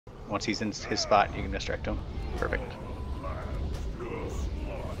Once he's in his spot, you can distract him. Perfect.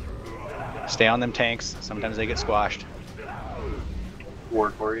 Stay on them tanks. Sometimes they get squashed.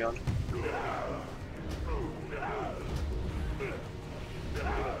 Ward Orion.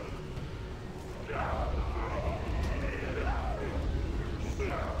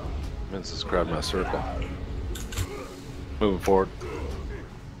 Vince has grabbed my circle. Moving forward.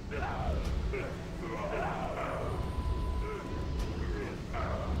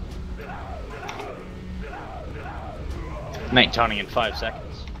 Knight taunting in 5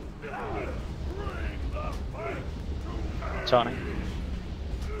 seconds. Taunting.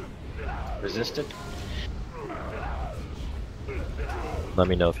 Resisted. Let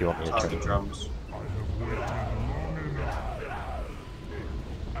me know if you want me to turn. Drums.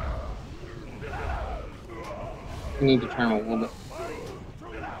 You need to turn a little bit.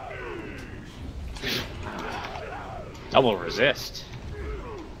 Double resist.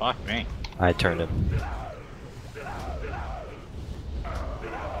 Fuck me. I turned him.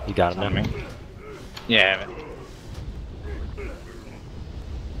 You got him now? Yeah, I have it.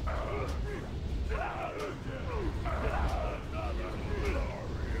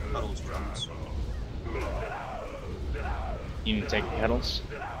 Huddles drums. You need to take pedals.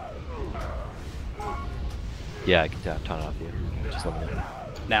 Yeah, I can taunt off you. Just let me know.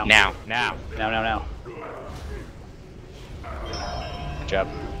 Now. Now. Now. Good job.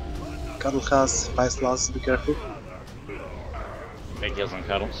 Cuddle has 5 slots, be careful. Big heals on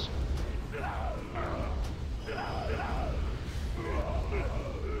cuddles.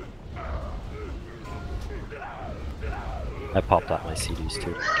 I popped out my CDs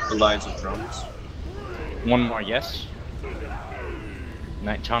too. The lines of drums. One more, yes.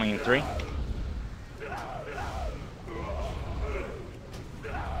 Knight taunting in 3.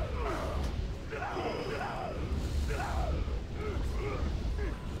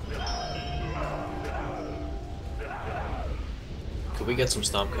 Could we get some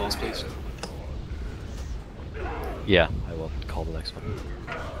stomp calls, please? Yeah, I will call the next one.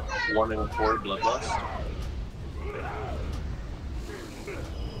 1 and 4 Bloodlust.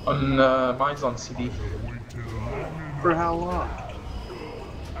 Mine's on CD. For how long?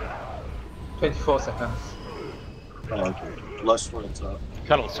 24 seconds. Oh, okay. Lust when it's up.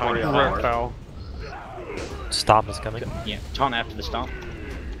 Cuddles taunting in 5. Stomp is coming. Yeah, taunt after the stomp.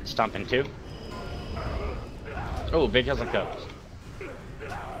 Stomp in 2. Oh, big heals on cuddles.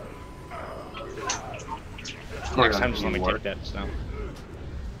 Next time, just let me take that stomp.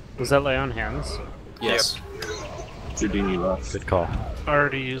 Was that lay on hands? Yes. Houdini left. Good call. I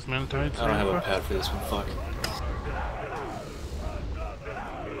already used Mentides. I don't have a pad for this one, fuck.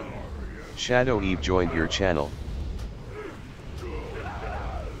 Shadow Eve joined your channel.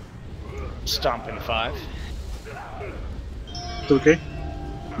 Stomp in 5. Okay.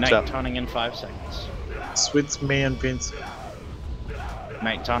 Knight taunting in 5 seconds. Switch May and Vince.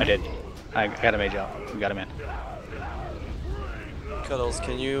 Knight taunting. I did. I got a mage out. We got him in. Cuddles,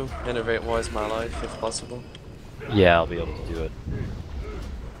 can you innovate Wise My Life if possible? Yeah, I'll be able to do it.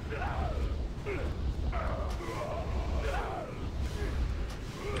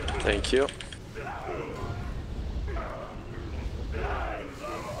 Thank you.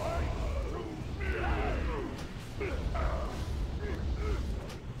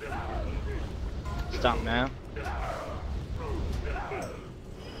 Stomp now.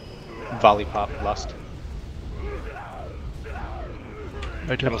 Volley pop lust.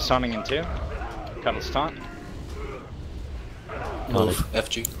 Cuddles taunting in 2. Cuddles taunt. Move,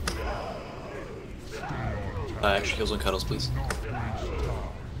 FG. Extra heals on cuddles, please.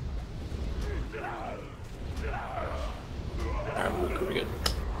 Alright, we're pretty good.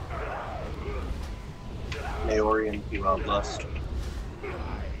 Maorian Bloodlust.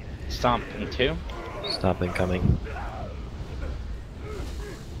 Stomp in 2. Stop incoming.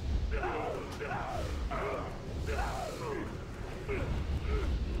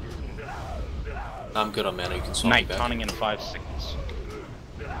 I'm good on mana, you can swap me Knight back. taunting in 5 seconds.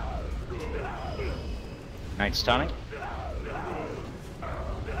 Knight's taunting.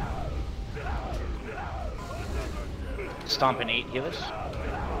 Stomp in 8 healers.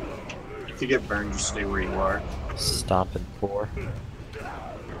 If you get burned, just stay where you are. Stomp in 4.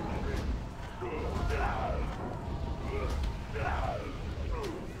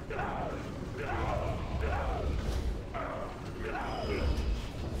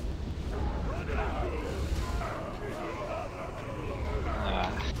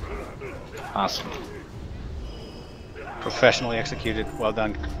 Awesome. Professionally executed. Well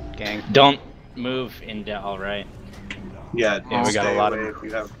done, gang. Don't move into alright. Yeah, Yeah, we got a lot of- if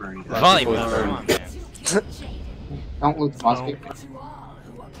you have burned. Volley move, people come on, man. Don't lose musket.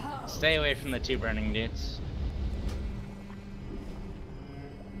 Stay away from the two burning dudes.